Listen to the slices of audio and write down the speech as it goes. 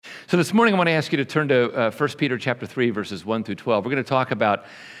So this morning I want to ask you to turn to 1 Peter chapter 3, verses 1 through 12. We're going to talk about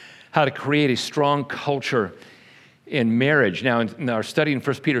how to create a strong culture in marriage. Now, in our study in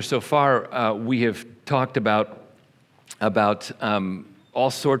 1 Peter so far, we have talked about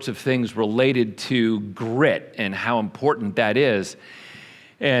all sorts of things related to grit and how important that is.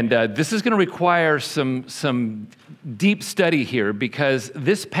 And this is going to require some deep study here because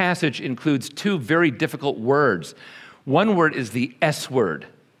this passage includes two very difficult words. One word is the S word,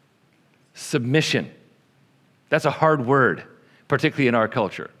 submission. That's a hard word, particularly in our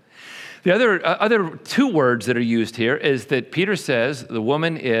culture. The other two words that are used here is that Peter says the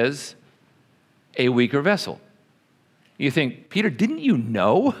woman is a weaker vessel. You think, Peter, didn't you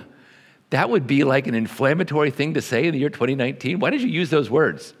know that would be like an inflammatory thing to say in the year 2019? Why did you use those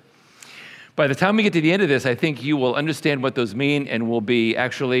words? By the time we get to the end of this, I think you will understand what those mean and will be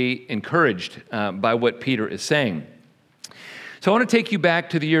actually encouraged by what Peter is saying. So I want to take you back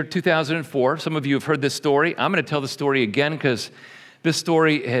to the year 2004. Some of you have heard this story. I'm going to tell the story again because this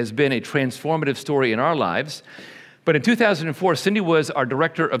story has been a transformative story in our lives. But in 2004, Cindy was our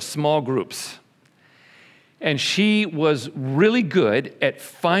director of small groups. And she was really good at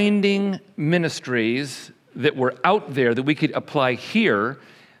finding ministries that were out there that we could apply here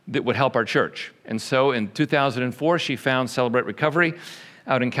that would help our church. And so in 2004, she found Celebrate Recovery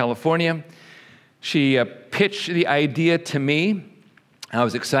out in California. She pitched the idea to me. I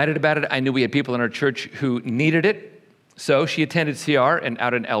was excited about it. I knew we had people in our church who needed it. So she attended CR and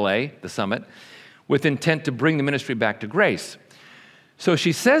out in LA, the summit, with intent to bring the ministry back to Grace. So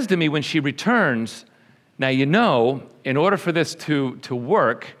she says to me when she returns, now, you know, in order for this to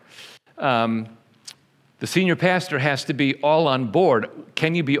work, the senior pastor has to be all on board.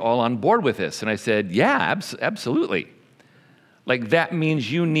 Can you be all on board with this? And I said, yeah, absolutely. Like, that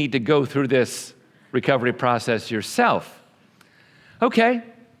means you need to go through this recovery process yourself. Okay.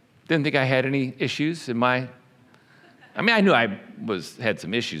 Didn't think I had any issues in my... I knew I had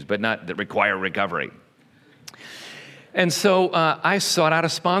some issues, but not that require recovery. And so I sought out a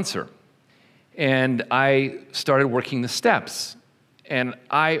sponsor. And I started working the steps. And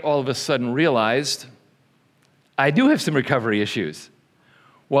I all of a sudden realized I do have some recovery issues.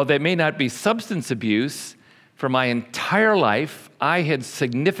 While they may not be substance abuse, for my entire life, I had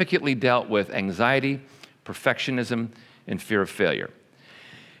significantly dealt with anxiety, perfectionism, and fear of failure.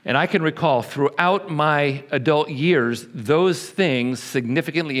 And I can recall throughout my adult years, those things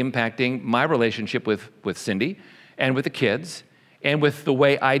significantly impacting my relationship with Cindy and with the kids and with the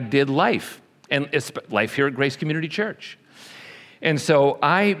way I did life. And it's life here at Grace Community Church. And so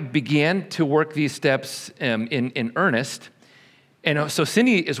I began to work these steps in earnest. And so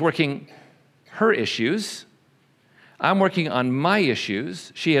Cindy is working her issues. I'm working on my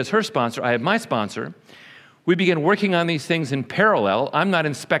issues. She has her sponsor. I have my sponsor. We began working on these things in parallel. I'm not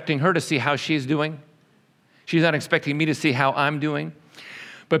inspecting her to see how she's doing. She's not expecting me to see how I'm doing.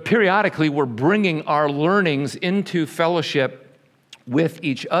 But periodically, we're bringing our learnings into fellowship with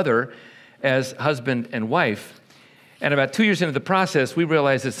each other as husband and wife. And about 2 years into the process, we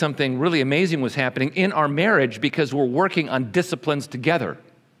realized that something really amazing was happening in our marriage because we're working on disciplines together.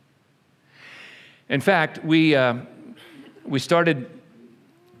 In fact, we started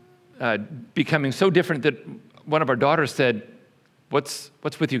becoming so different that one of our daughters said, what's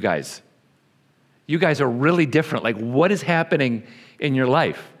with you guys? You guys are really different. Like, what is happening in your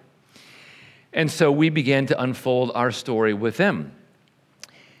life? And so we began to unfold our story with them.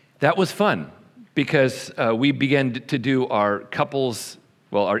 That was fun because we began to do our couples,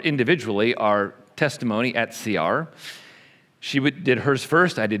 our individually, our testimony at CR. She did hers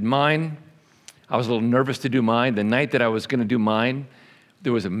first, I did mine. I was a little nervous to do mine. The night that I was going to do mine,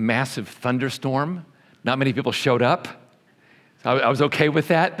 there was a massive thunderstorm. Not many people showed up. I was okay with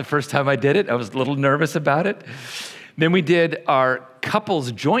that the first time I did it. I was a little nervous about it. Then we did our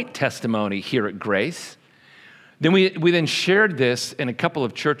couples joint testimony here at Grace. Then we then shared this in a couple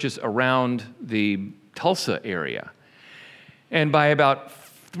of churches around the Tulsa area. And by about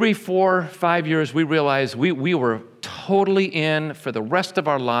 3, 4, 5 years, we realized we were totally in for the rest of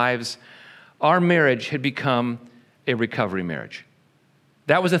our lives. Our marriage had become a recovery marriage.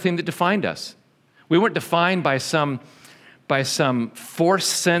 That was the thing that defined us. We weren't defined by some forced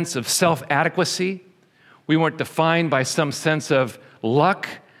sense of self-adequacy. We weren't defined by some sense of luck,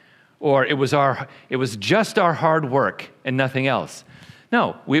 or it was just our hard work and nothing else.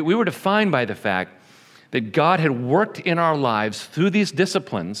 No, we were defined by the fact that God had worked in our lives through these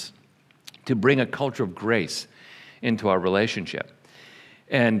disciplines to bring a culture of grace into our relationship.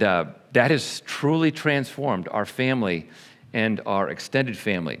 And that has truly transformed our family and our extended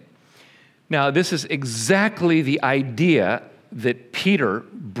family. Now, this is exactly the idea that Peter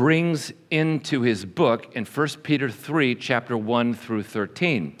brings into his book in 1 Peter 3, chapter 1 through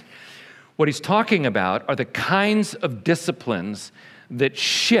 13. What he's talking about are the kinds of disciplines that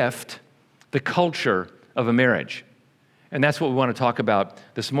shift the culture of a marriage. And that's what we want to talk about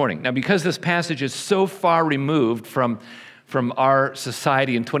this morning. Now, because this passage is so far removed from our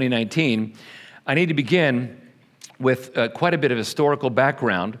society in 2019, I need to begin with quite a bit of historical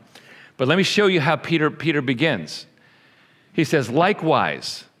background. But let me show you how Peter begins. He says,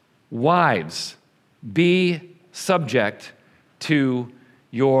 likewise, wives, be subject to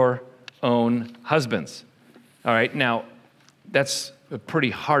your own husbands. All right, now, that's a pretty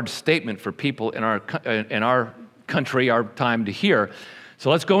hard statement for people in our country, our time to hear. So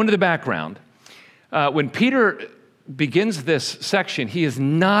let's go into the background. When Peter begins this section, he is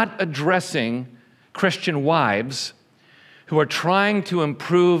not addressing Christian wives who are trying to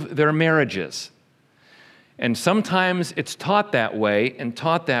improve their marriages. And sometimes it's taught that way and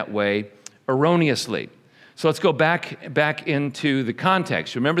taught that way erroneously. So let's go back into the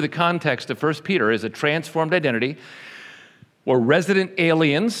context. Remember, the context of 1 Peter is a transformed identity. We're resident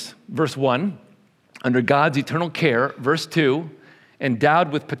aliens, verse 1, under God's eternal care, verse 2,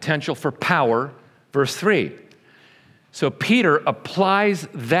 endowed with potential for power, verse 3. So Peter applies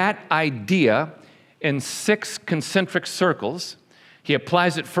that idea in 6 concentric circles. He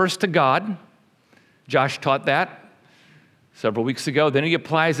applies it first to God. Josh taught that several weeks ago. Then he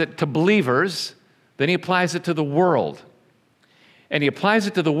applies it to believers. Then he applies it to the world. And he applies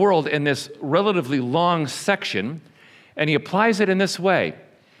it to the world in this relatively long section, and he applies it in this way.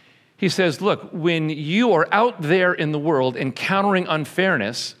 He says, look, when you are out there in the world encountering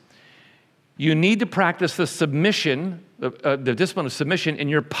unfairness, you need to practice the submission, the discipline of submission in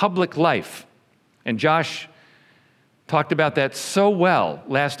your public life. And Josh talked about that so well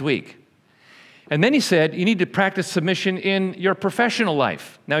last week. And then he said, you need to practice submission in your professional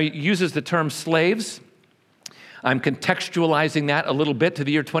life. Now, he uses the term slaves. I'm contextualizing that a little bit to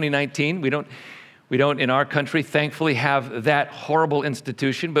the year 2019. We don't in our country, thankfully, have that horrible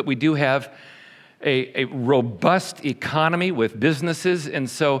institution, but we do have a robust economy with businesses, and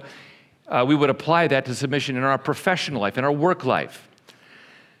so we would apply that to submission in our professional life, in our work life.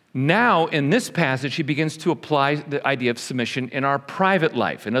 Now, in this passage, he begins to apply the idea of submission in our private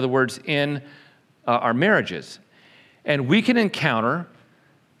life. In other words, in our marriages. And we can encounter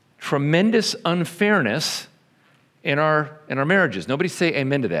tremendous unfairness in our marriages. Nobody say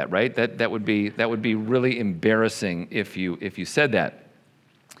amen to that, right? That would be really embarrassing if you said that.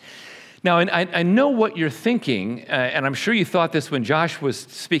 Now, and I know what you're thinking, and I'm sure you thought this when Josh was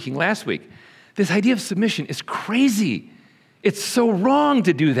speaking last week. This idea of submission is crazy. It's so wrong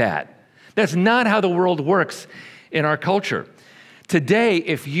to do that. That's not how the world works in our culture. Today,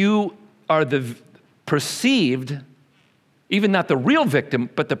 if you are the perceived, even not the real victim,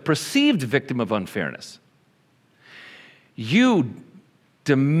 but the perceived victim of unfairness, you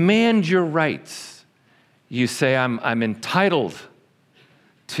demand your rights. You say, I'm entitled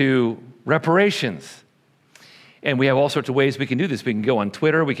to reparations. And we have all sorts of ways we can do this. We can go on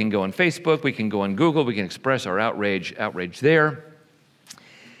Twitter, we can go on Facebook, we can go on Google, we can express our outrage there.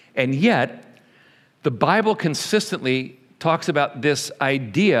 And yet, the Bible consistently talks about this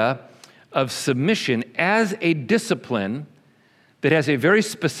idea of submission as a discipline that has a very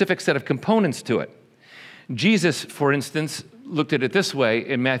specific set of components to it. Jesus, for instance, looked at it this way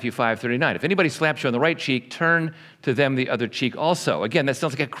in Matthew 5:39. If anybody slaps you on the right cheek, turn to them the other cheek also. Again, that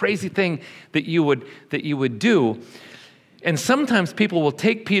sounds like a crazy thing that you would do. And sometimes people will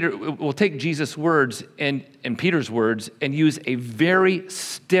take Jesus' words and Peter's words and use a very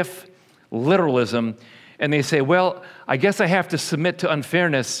stiff literalism, and they say, well, I guess I have to submit to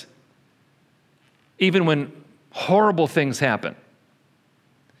unfairness even when horrible things happen.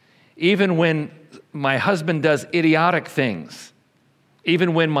 Even when my husband does idiotic things.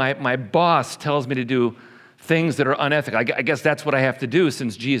 Even when my boss tells me to do things that are unethical. I guess that's what I have to do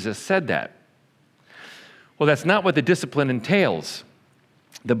since Jesus said that. Well, that's not what the discipline entails.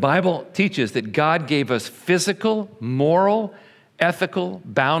 The Bible teaches that God gave us physical, moral, ethical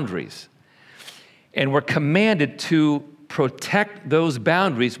boundaries. And we're commanded to protect those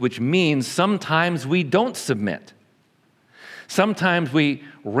boundaries, which means sometimes we don't submit. Sometimes we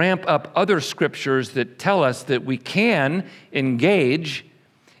ramp up other scriptures that tell us that we can engage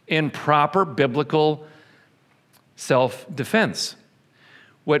in proper biblical self-defense.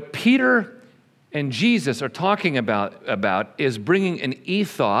 What Peter and Jesus are talking about is bringing an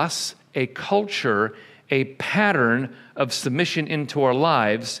ethos, a culture, a pattern of submission into our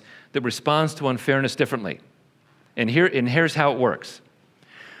lives that responds to unfairness differently. And here's how it works.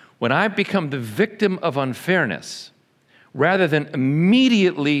 When I become the victim of unfairness, rather than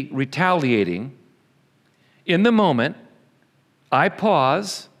immediately retaliating, in the moment, I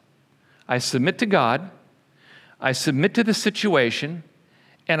pause, I submit to God, I submit to the situation,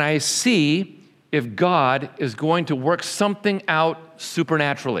 and I see if God is going to work something out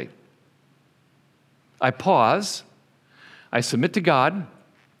supernaturally. I pause, I submit to God,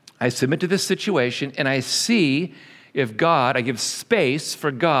 I submit to this situation, and I see if God, I give space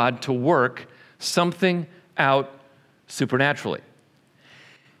for God to work something out supernaturally.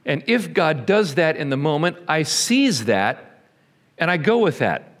 And if God does that in the moment, I seize that and I go with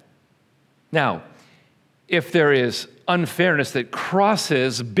that. Now, if there is unfairness that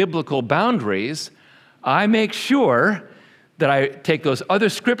crosses biblical boundaries, I make sure that I take those other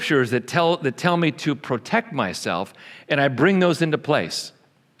scriptures that tell me to protect myself, and I bring those into place.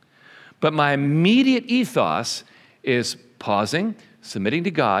 But my immediate ethos is pausing, submitting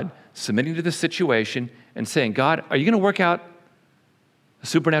to God, submitting to the situation, and saying, God, are you going to work out a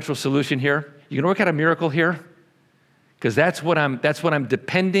supernatural solution here? You going to work out a miracle here? Because that's what I'm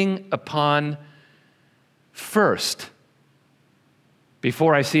depending upon first,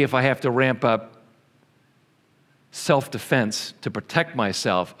 before I see if I have to ramp up self-defense to protect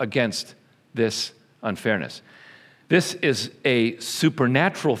myself against this unfairness. This is a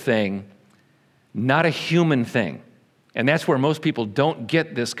supernatural thing, not a human thing. And that's where most people don't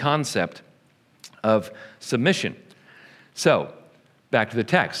get this concept of submission. So, back to the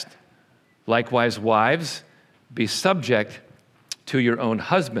text. Likewise, wives, be subject to your own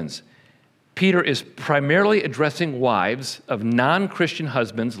husbands. Peter is primarily addressing wives of non-Christian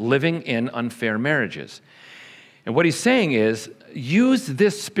husbands living in unfair marriages. And what he's saying is, use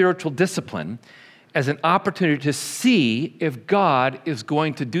this spiritual discipline as an opportunity to see if God is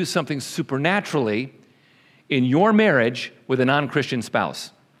going to do something supernaturally in your marriage with a non-Christian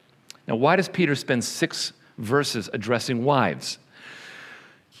spouse. Now, why does Peter spend 6 verses addressing wives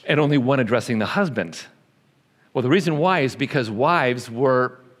and only 1 addressing the husband? Well, the reason why is because wives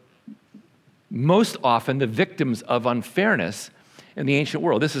were most often the victims of unfairness in the ancient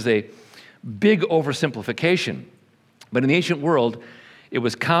world. This is a big oversimplification, but in the ancient world, it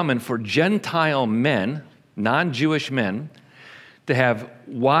was common for Gentile men, non-Jewish men, to have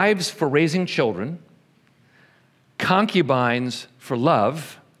wives for raising children, concubines for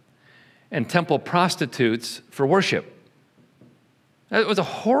love, and temple prostitutes for worship. That was a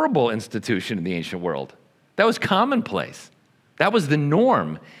horrible institution in the ancient world. That was commonplace. That was the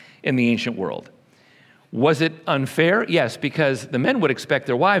norm in the ancient world. Was it unfair? Yes, because the men would expect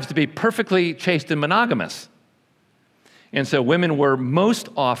their wives to be perfectly chaste and monogamous. And so women were most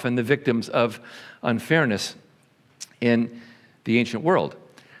often the victims of unfairness in the ancient world.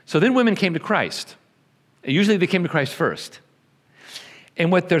 So then women came to Christ. Usually they came to Christ first. And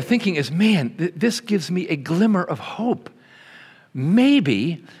what they're thinking is, man, this gives me a glimmer of hope.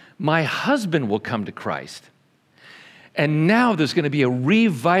 Maybe my husband will come to Christ. And now there's going to be a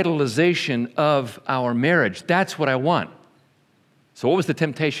revitalization of our marriage. That's what I want. So what was the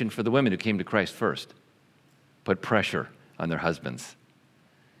temptation for the women who came to Christ first? Put pressure on their husbands.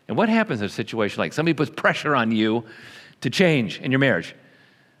 And what happens in a situation like somebody puts pressure on you to change in your marriage?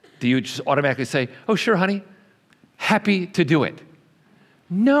 Do you just automatically say, oh, sure, honey, happy to do it?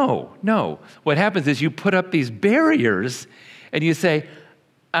 No. What happens is you put up these barriers and you say,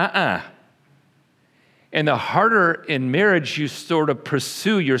 And the harder in marriage you sort of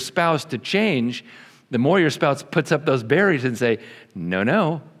pursue your spouse to change, the more your spouse puts up those barriers and say,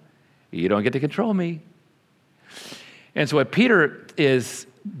 no, you don't get to control me. And so what Peter is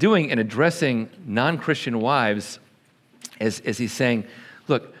doing in addressing non-Christian wives is he's saying,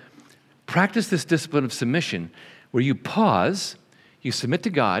 look, practice this discipline of submission where you pause, you submit to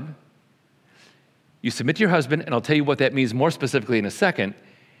God, you submit to your husband, and I'll tell you what that means more specifically in a second,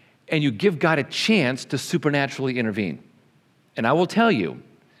 and you give God a chance to supernaturally intervene. And I will tell you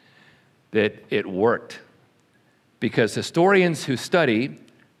that it worked, because historians who study,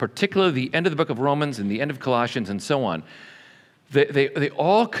 particularly the end of the book of Romans and the end of Colossians and so on, they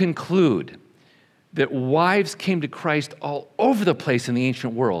all conclude that wives came to Christ all over the place in the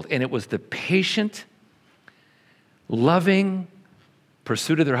ancient world, and it was the patient, loving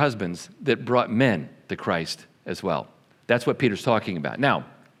pursuit of their husbands that brought men to Christ as well. That's what Peter's talking about. Now,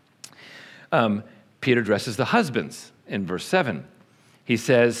 Peter addresses the husbands in verse 7. He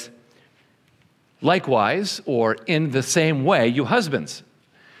says, likewise, or in the same way, you husbands.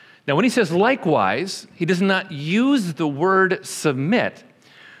 Now, when he says likewise, he does not use the word submit,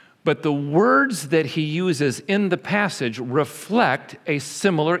 but the words that he uses in the passage reflect a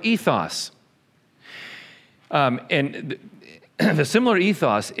similar ethos. And the similar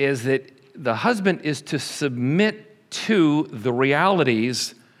ethos is that the husband is to submit to the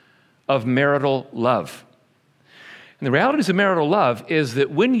realities of marital love. And the realities of marital love is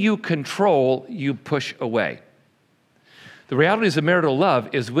that when you control, you push away. The realities of marital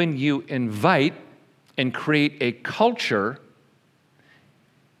love is when you invite and create a culture,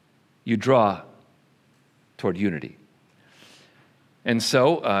 you draw toward unity. And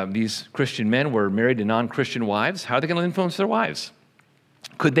so these Christian men were married to non-Christian wives. How are they going to influence their wives?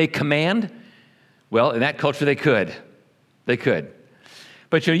 Could they command? Well, in that culture, they could. They could.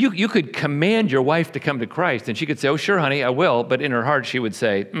 But you could command your wife to come to Christ, and she could say, oh, sure, honey, I will. But in her heart, she would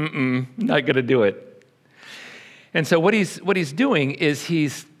say, not going to do it. And so what he's doing is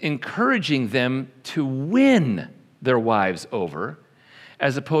he's encouraging them to win their wives over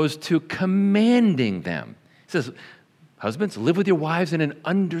as opposed to commanding them. He says, husbands, live with your wives in an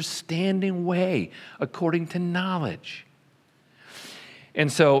understanding way, according to knowledge. And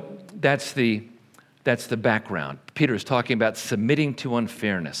so that's the background. Peter is talking about submitting to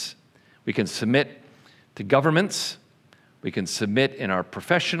unfairness. We can submit to governments. We can submit in our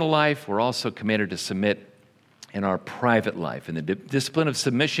professional life. We're also commanded to submit in our private life. And the discipline of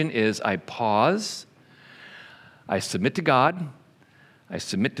submission is I pause, I submit to God, I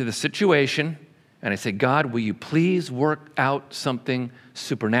submit to the situation, and I say, God, will you please work out something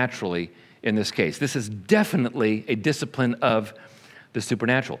supernaturally in this case? This is definitely a discipline of the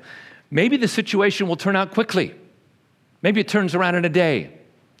supernatural. Maybe the situation will turn out quickly. Maybe it turns around in a day,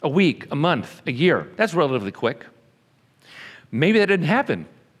 a week, a month, a year. That's relatively quick. Maybe that didn't happen.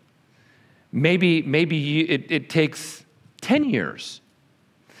 Maybe it takes 10 years.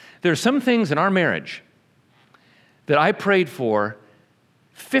 There are some things in our marriage that I prayed for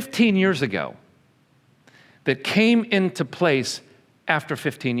 15 years ago that came into place after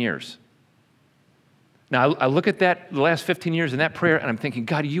 15 years. Now, I look at that, the last 15 years in that prayer, and I'm thinking,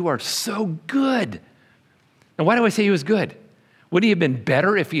 God, you are so good. Now, why do I say he was good? Would he have been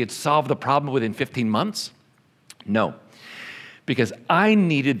better if he had solved the problem within 15 months? No, because I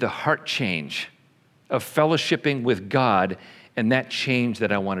needed the heart change of fellowshipping with God and that change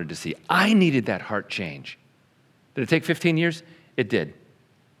that I wanted to see. I needed that heart change. Did it take 15 years? It did.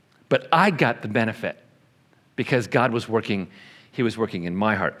 But I got the benefit because God was working, he was working in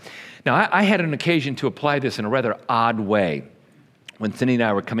my heart. Now, I had an occasion to apply this in a rather odd way when Cindy and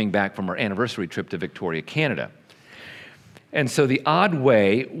I were coming back from our anniversary trip to Victoria, Canada. And so the odd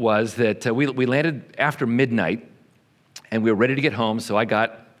way was that we landed after midnight, and we were ready to get home, so I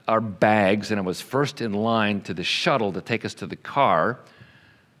got our bags, and I was first in line to the shuttle to take us to the car.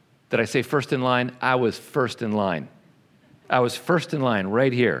 Did I say first in line? I was first in line. I was first in line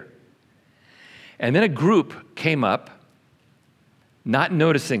right here. And then a group came up, not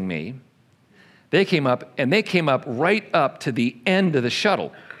noticing me. They came up, and they came up right up to the end of the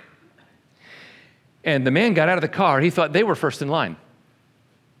shuttle. And the man got out of the car. He thought they were first in line.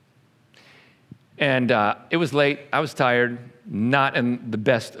 And it was late. I was tired, not in the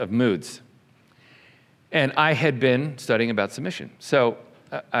best of moods. And I had been studying about submission. So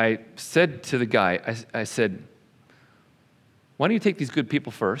I said to the guy, I said, why don't you take these good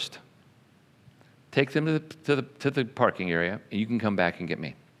people first? Take them to the parking area, and you can come back and get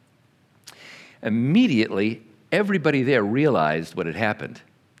me. Immediately, everybody there realized what had happened.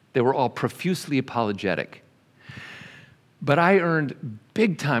 They were all profusely apologetic. But I earned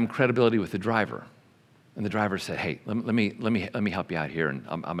big-time credibility with the driver. And the driver said, hey, let me help you out here, and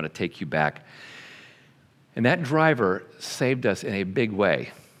I'm going to take you back. And that driver saved us in a big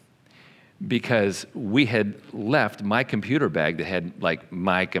way, because we had left my computer bag that had like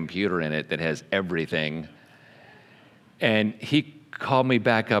my computer in it that has everything. And he called me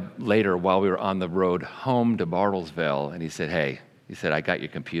back up later while we were on the road home to Bartlesville, and he said, hey, I got your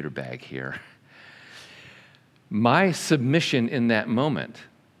computer bag here. My submission in that moment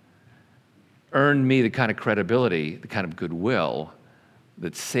earned me the kind of credibility, the kind of goodwill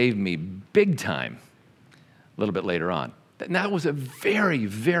that saved me big time a little bit later on. And that was a very,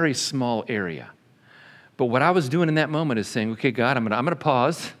 very small area. But what I was doing in that moment is saying, okay, God, I'm going to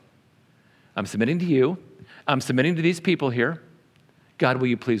pause. I'm submitting to you. I'm submitting to these people here. God, will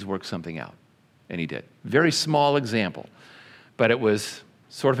you please work something out? And he did. Very small example. But it was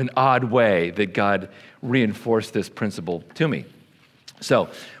sort of an odd way that God reinforced this principle to me. So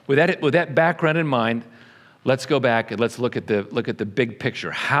with that background in mind, let's go back and let's look at the big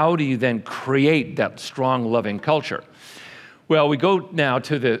picture. How do you then create that strong, loving culture? Well, we go now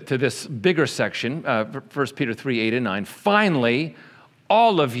to this bigger section, 1 Peter 3, 8 and 9. Finally,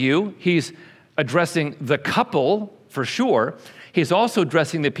 all of you, he's addressing the couple for sure. He's also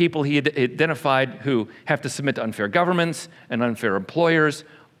addressing the people he identified who have to submit to unfair governments and unfair employers.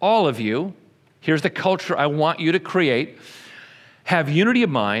 All of you, Here's the culture I want you to create. Have unity of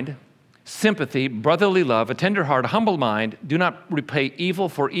mind, sympathy, brotherly love, a tender heart, a humble mind. Do not repay evil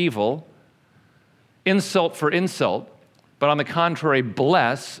for evil, insult for insult, but on the contrary,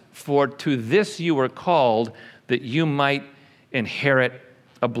 bless, for to this you were called, that you might inherit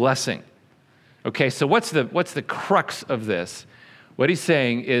a blessing. Okay, so what's the crux of this? What he's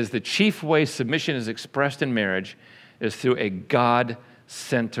saying is the chief way submission is expressed in marriage is through a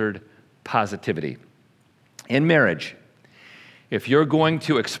God-centered positivity. In marriage, if you're going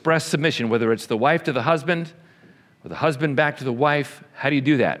to express submission, whether it's the wife to the husband or the husband back to the wife, how do you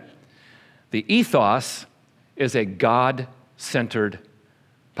do that? The ethos is a God-centered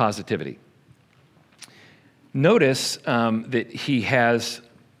positivity. Notice that he has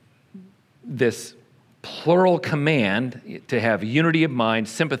this plural command to have unity of mind,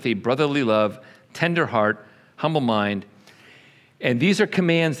 sympathy, brotherly love, tender heart, humble mind. And these are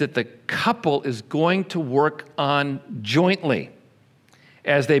commands that the couple is going to work on jointly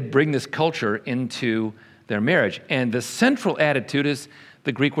as they bring this culture into their marriage. And the central attitude is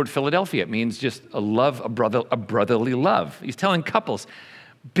the Greek word Philadelphia. It means just a love, a brotherly love. He's telling couples,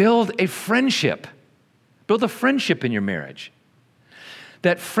 build a friendship. Build a friendship in your marriage.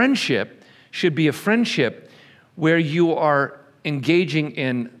 That friendship should be a friendship where you are engaging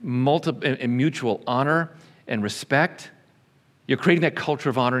in mutual honor and respect. You're creating that culture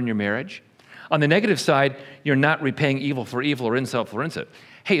of honor in your marriage. On the negative side, you're not repaying evil for evil or insult for insult.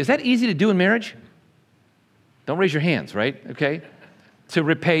 Hey, is that easy to do in marriage? Don't raise your hands, right? Okay? To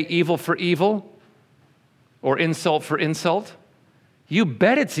repay evil for evil or insult for insult? You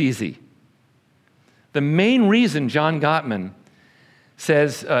bet it's easy. The main reason John Gottman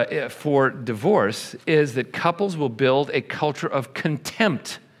says for divorce is that couples will build a culture of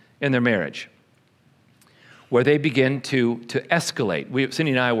contempt in their marriage, where they begin to escalate.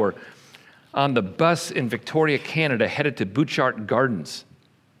 Cindy and I were on the bus in Victoria, Canada, headed to Butchart Gardens.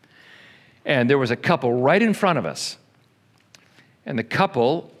 And there was a couple right in front of us. And the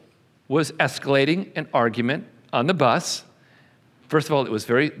couple was escalating an argument on the bus. First of all, it was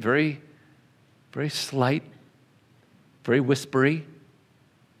very, very, very slight, very whispery.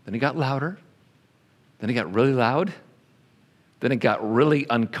 Then it got louder. Then it got really loud. Then it got really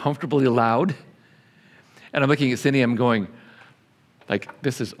uncomfortably loud. And I'm looking at Cindy, I'm going, like,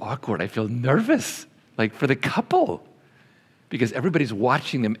 this is awkward. I feel nervous, like, for the couple, because everybody's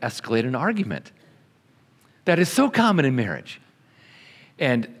watching them escalate an argument. That is so common in marriage.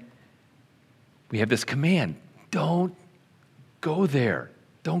 And we have this command, don't go there.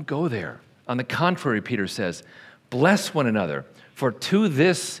 Don't go there. On the contrary, Peter says, bless one another, for to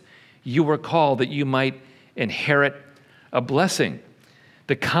this you were called, that you might inherit a blessing.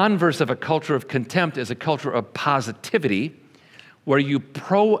 The converse of a culture of contempt is a culture of positivity, where you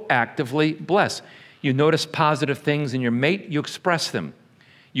proactively bless. You notice positive things in your mate, you express them.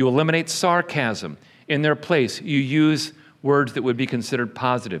 You eliminate sarcasm. In their place, you use words that would be considered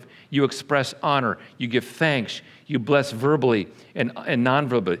positive. You express honor. You give thanks. You bless verbally and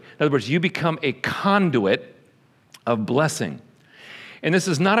non-verbally. In other words, you become a conduit of blessing. And this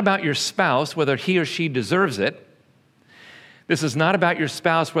is not about your spouse, whether he or she deserves it. This is not about your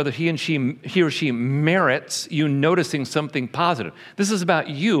spouse, whether he or she merits you noticing something positive. This is about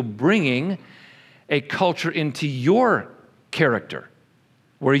you bringing a culture into your character,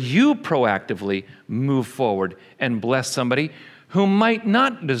 where you proactively move forward and bless somebody who might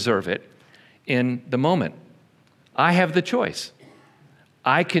not deserve it in the moment. I have the choice.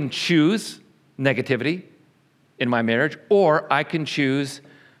 I can choose negativity in my marriage, or I can choose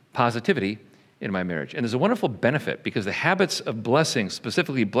positivity in my marriage. And there's a wonderful benefit, because the habits of blessing,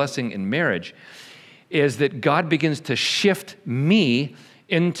 specifically blessing in marriage, is that God begins to shift me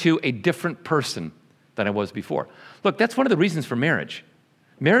into a different person than I was before. Look, that's one of the reasons for marriage.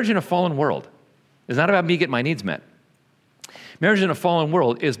 Marriage in a fallen world is not about me getting my needs met. Marriage in a fallen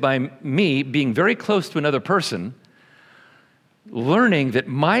world is by me being very close to another person, learning that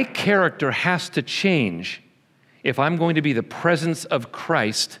my character has to change if I'm going to be the presence of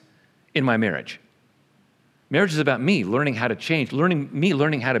Christ in my marriage. Marriage is about me learning how to change,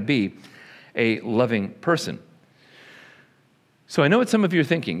 learning how to be a loving person. So I know what some of you are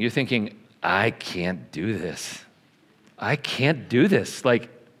thinking. You're thinking, I can't do this. I can't do this. Like,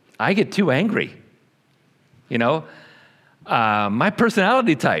 I get too angry. You know, my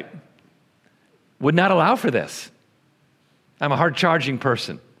personality type would not allow for this. I'm a hard-charging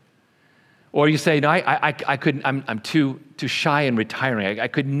person. Or you say, no, I couldn't. I'm too shy and retiring. I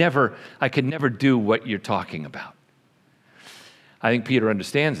could never do what you're talking about. I think Peter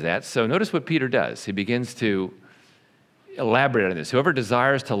understands that. So notice what Peter does. He begins to elaborate on this. Whoever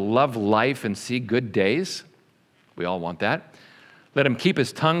desires to love life and see good days, we all want that. Let him keep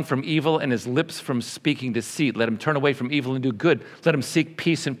his tongue from evil and his lips from speaking deceit. Let him turn away from evil and do good. Let him seek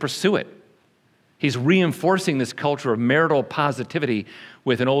peace and pursue it. He's reinforcing this culture of marital positivity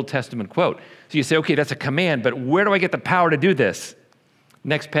with an Old Testament quote. So you say, okay, that's a command, but where do I get the power to do this?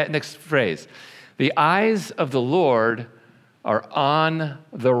 Next phrase. The eyes of the Lord are on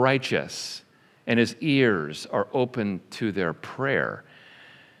the righteous, and his ears are open to their prayer.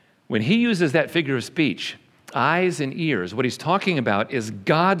 When he uses that figure of speech, eyes and ears, what he's talking about is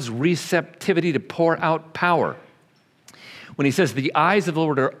God's receptivity to pour out power. When he says the eyes of the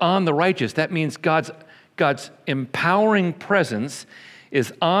Lord are on the righteous, that means God's empowering presence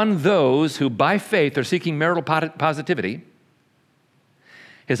is on those who by faith are seeking marital positivity.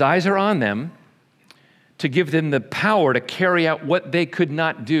 His eyes are on them to give them the power to carry out what they could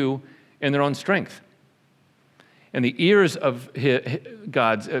not do in their own strength. And the ears of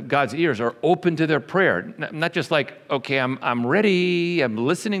God's ears are open to their prayer. Not just like, okay, I'm ready, I'm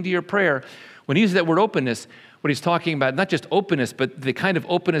listening to your prayer. When he uses that word openness, what he's talking about, not just openness, but the kind of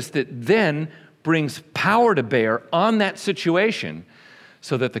openness that then brings power to bear on that situation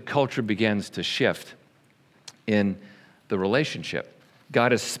so that the culture begins to shift in the relationship.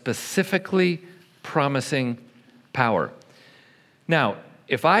 God is specifically promising power. Now,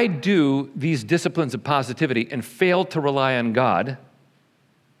 if I do these disciplines of positivity and fail to rely on God,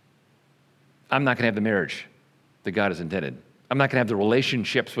 I'm not going to have the marriage that God has intended. I'm not going to have the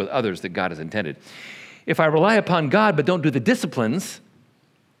relationships with others that God has intended. If I rely upon God but don't do the disciplines,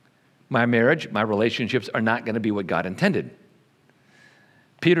 my marriage, my relationships are not going to be what God intended.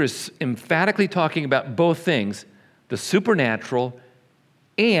 Peter is emphatically talking about both things, the supernatural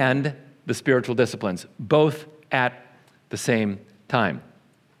and the spiritual disciplines, both at the same time.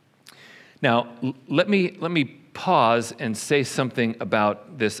 Now, let me pause and say something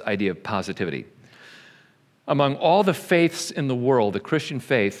about this idea of positivity. Among all the faiths in the world, the Christian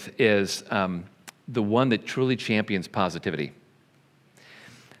faith is the one that truly champions positivity.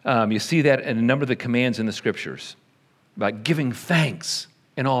 You see that in a number of the commands in the Scriptures about giving thanks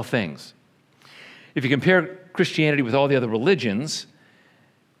in all things. If you compare Christianity with all the other religions,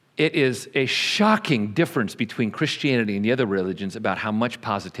 it is a shocking difference between Christianity and the other religions about how much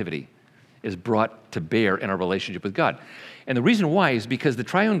positivity is brought to bear in our relationship with God. And the reason why is because the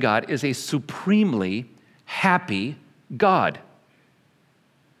triune God is a supremely happy God.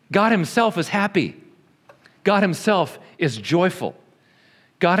 God himself is happy. God himself is joyful.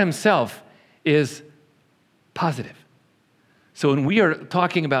 God himself is positive. So when we are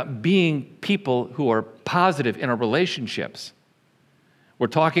talking about being people who are positive in our relationships, we're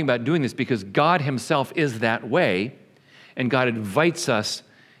talking about doing this because God himself is that way, and God invites us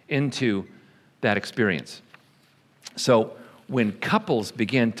into that experience. So when couples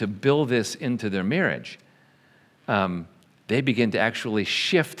begin to build this into their marriage, they begin to actually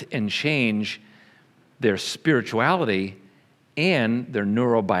shift and change their spirituality and their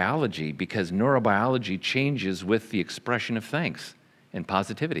neurobiology, because neurobiology changes with the expression of thanks and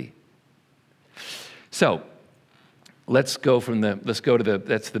positivity. So let's go to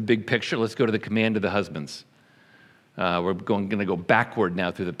that's the big picture. Let's go to the command of the husbands. We're going to go backward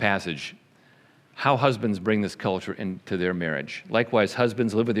now through the passage. How husbands bring this culture into their marriage. Likewise,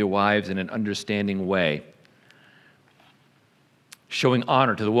 husbands, live with your wives in an understanding way, showing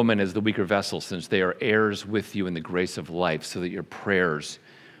honor to the woman as the weaker vessel, since they are heirs with you in the grace of life, so that your prayers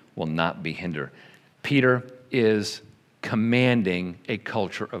will not be hindered. Peter is commanding a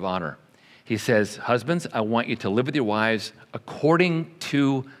culture of honor. He says, husbands, I want you to live with your wives according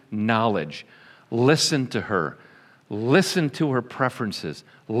to knowledge. Listen to her. Listen to her preferences.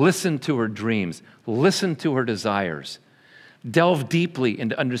 Listen to her dreams. Listen to her desires. Delve deeply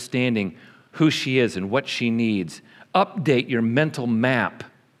into understanding who she is and what she needs. Update your mental map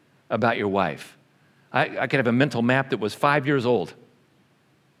about your wife. I could have a mental map that was 5 years old.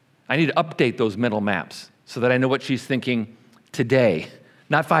 I need to update those mental maps so that I know what she's thinking today,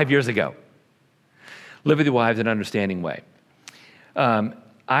 not 5 years ago. Live with your wives in an understanding way.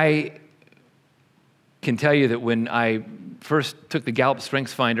 I can tell you that when I first took the Gallup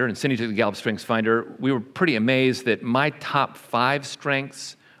Strengths Finder and Cindy took the Gallup Strengths Finder, we were pretty amazed that my top 5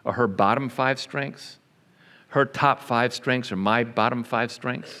 strengths are her bottom 5 strengths. Her top 5 strengths are my bottom 5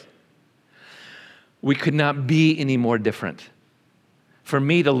 strengths. We could not be any more different. For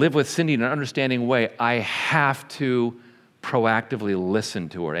me to live with Cindy in an understanding way, I have to proactively listen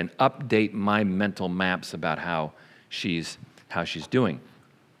to her and update my mental maps about how she's doing.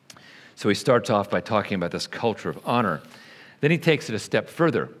 So he starts off by talking about this culture of honor. Then he takes it a step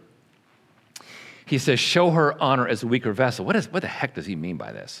further. he says, show her honor as a weaker vessel. What the heck does he mean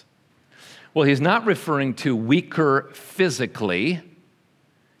by this? Well, he's not referring to weaker physically,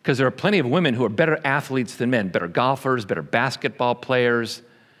 because there are plenty of women who are better athletes than men, better golfers, better basketball players.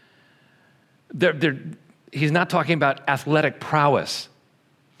 He's not talking about athletic prowess.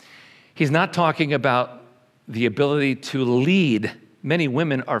 He's not talking about the ability to lead. Many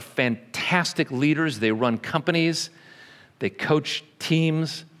women are fantastic leaders. They run companies. They coach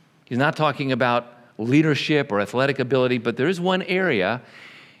teams. He's not talking about leadership or athletic ability, but there is one area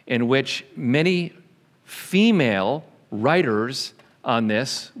in which many female writers on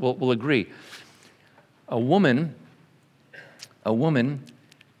this will agree. A woman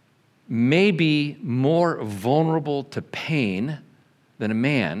may be more vulnerable to pain than a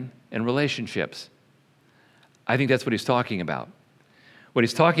man in relationships. I think that's what he's talking about. What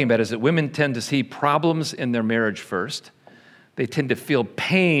he's talking about is that women tend to see problems in their marriage first. They tend to feel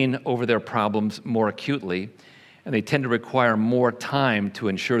pain over their problems more acutely, and they tend to require more time to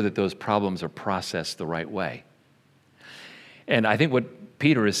ensure that those problems are processed the right way. And I think what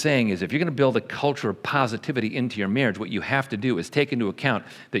Peter is saying is if you're going to build a culture of positivity into your marriage, what you have to do is take into account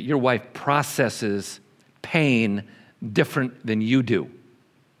that your wife processes pain different than you do.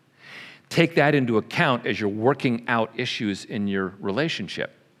 Take that into account as you're working out issues in your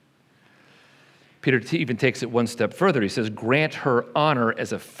relationship. Peter even takes it one step further. He says, grant her honor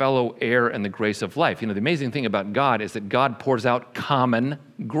as a fellow heir in the grace of life. You know, the amazing thing about God is that God pours out common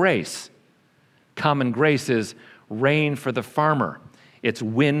grace. Common grace is rain for the farmer. It's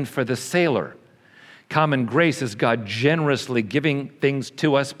wind for the sailor. Common grace is God generously giving things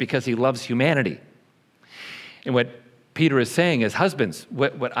to us because he loves humanity. And what Peter is saying is, husbands,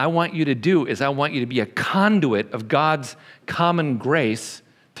 what I want you to do is I want you to be a conduit of God's common grace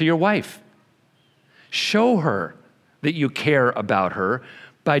to your wife. Show her that you care about her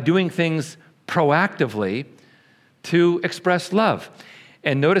by doing things proactively to express love.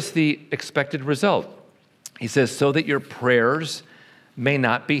 And notice the expected result. He says, so that your prayers may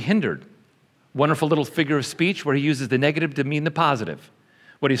not be hindered. Wonderful little figure of speech where he uses the negative to mean the positive.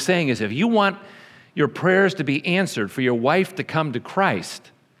 What he's saying is if you want your prayers to be answered, for your wife to come to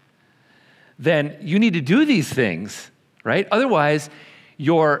Christ, then you need to do these things, right? Otherwise,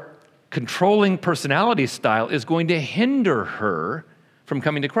 your controlling personality style is going to hinder her from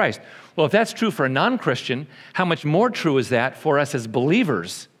coming to Christ. Well, if that's true for a non-Christian, how much more true is that for us as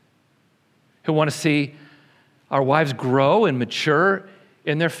believers who want to see our wives grow and mature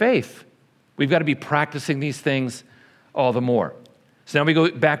in their faith? We've got to be practicing these things all the more. So now we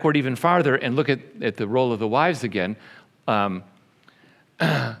go backward even farther and look at the role of the wives again. How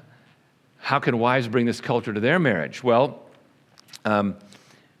can wives bring this culture to their marriage? Well,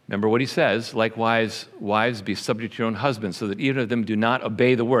 remember what he says, likewise, wives, be subject to your own husbands, so that either of them do not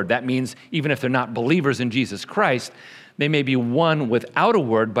obey the word. That means even if they're not believers in Jesus Christ, they may be won without a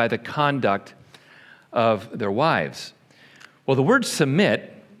word by the conduct of their wives. Well, the word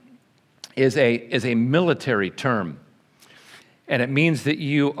submit is a military term, and it means that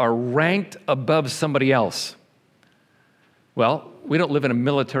you are ranked above somebody else. Well, we don't live in a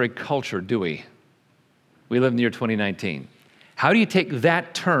military culture, do we? We live in the year 2019. How do you take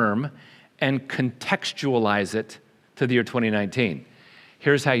that term and contextualize it to the year 2019?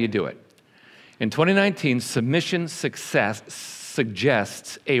 Here's how you do it. In 2019, submission success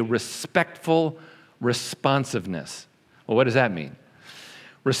suggests a respectful responsiveness. Well, what does that mean?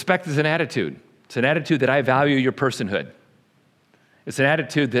 Respect is an attitude. It's an attitude that I value your personhood. It's an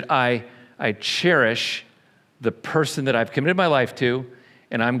attitude that I cherish the person that I've committed my life to,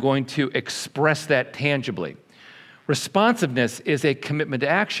 and I'm going to express that tangibly. Responsiveness is a commitment to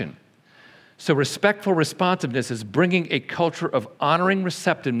action. So respectful responsiveness is bringing a culture of honoring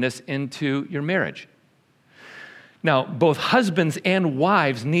receptiveness into your marriage. Now, both husbands and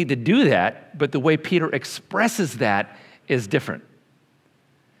wives need to do that, but the way Peter expresses that is different.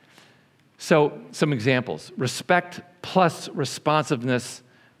 So, some examples. Respect plus responsiveness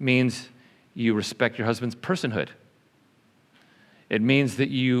means you respect your husband's personhood. It means that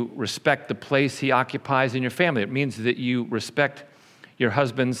you respect the place he occupies in your family. It means that you respect your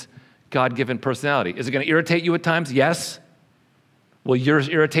husband's God-given personality. Is it going to irritate you at times? Yes. Will yours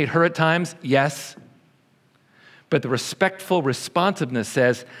irritate her at times? Yes. But the respectful responsiveness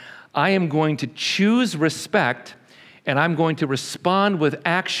says, I am going to choose respect and I'm going to respond with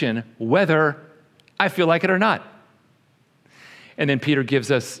action whether I feel like it or not. And then Peter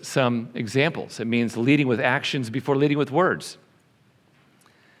gives us some examples. It means leading with actions before leading with words.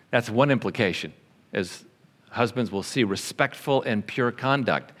 That's one implication, as husbands will see respectful and pure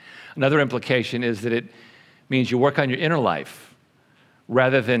conduct. Another implication is that it means you work on your inner life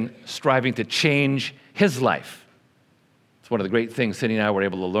rather than striving to change his life. It's one of the great things Cindy and I were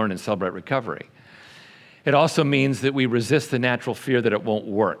able to learn in Celebrate Recovery. It also means that we resist the natural fear that it won't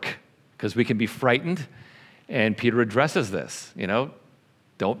work, because we can be frightened, and Peter addresses this.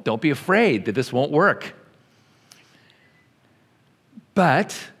 Don't be afraid that this won't work.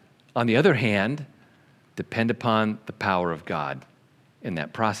 But, on the other hand, depend upon the power of God in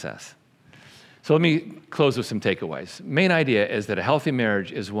that process. So let me close with some takeaways. Main idea is that a healthy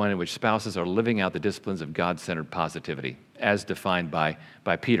marriage is one in which spouses are living out the disciplines of God-centered positivity, as defined by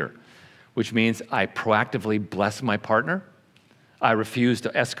Peter, which means I proactively bless my partner. I refuse to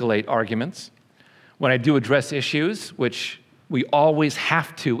escalate arguments. When I do address issues, which we always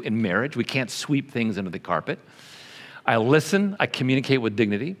have to in marriage, we can't sweep things under the carpet. I listen, I communicate with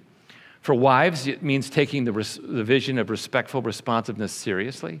dignity. For wives, it means taking the vision of respectful responsiveness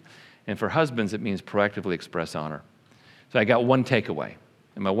seriously. And for husbands, it means proactively express honor. So I got one takeaway.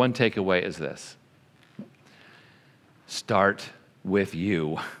 And my one takeaway is this. Start with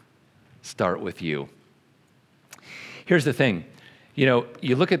you. Start with you. Here's the thing. You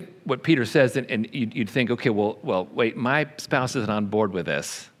look at what Peter says, and you'd think, okay, well, wait, my spouse isn't on board with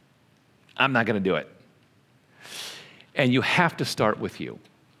this. I'm not going to do it. And you have to start with you.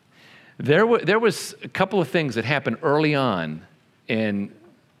 There was a couple of things that happened early on in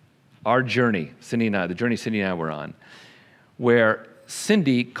our journey, the journey Cindy and I were on, where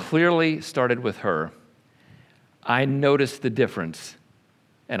Cindy clearly started with her. I noticed the difference,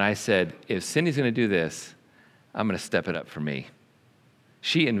 and I said, if Cindy's going to do this, I'm going to step it up for me.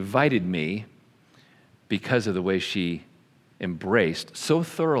 She invited me because of the way she embraced so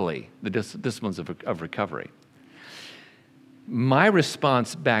thoroughly the disciplines of recovery. My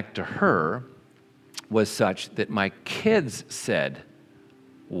response back to her was such that my kids said,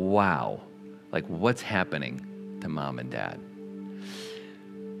 wow, like what's happening to mom and dad?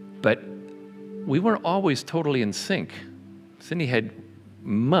 But we weren't always totally in sync. Cindy had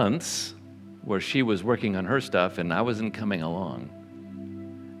months where she was working on her stuff and I wasn't coming along.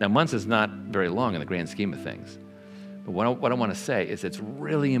 Now, months is not very long in the grand scheme of things. But what I want to say is it's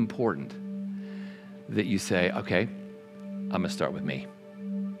really important that you say, okay, I'm going to start with me.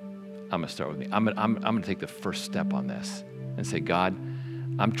 I'm going to take the first step on this and say, God,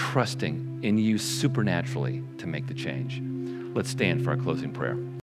 I'm trusting in you supernaturally to make the change. Let's stand for our closing prayer.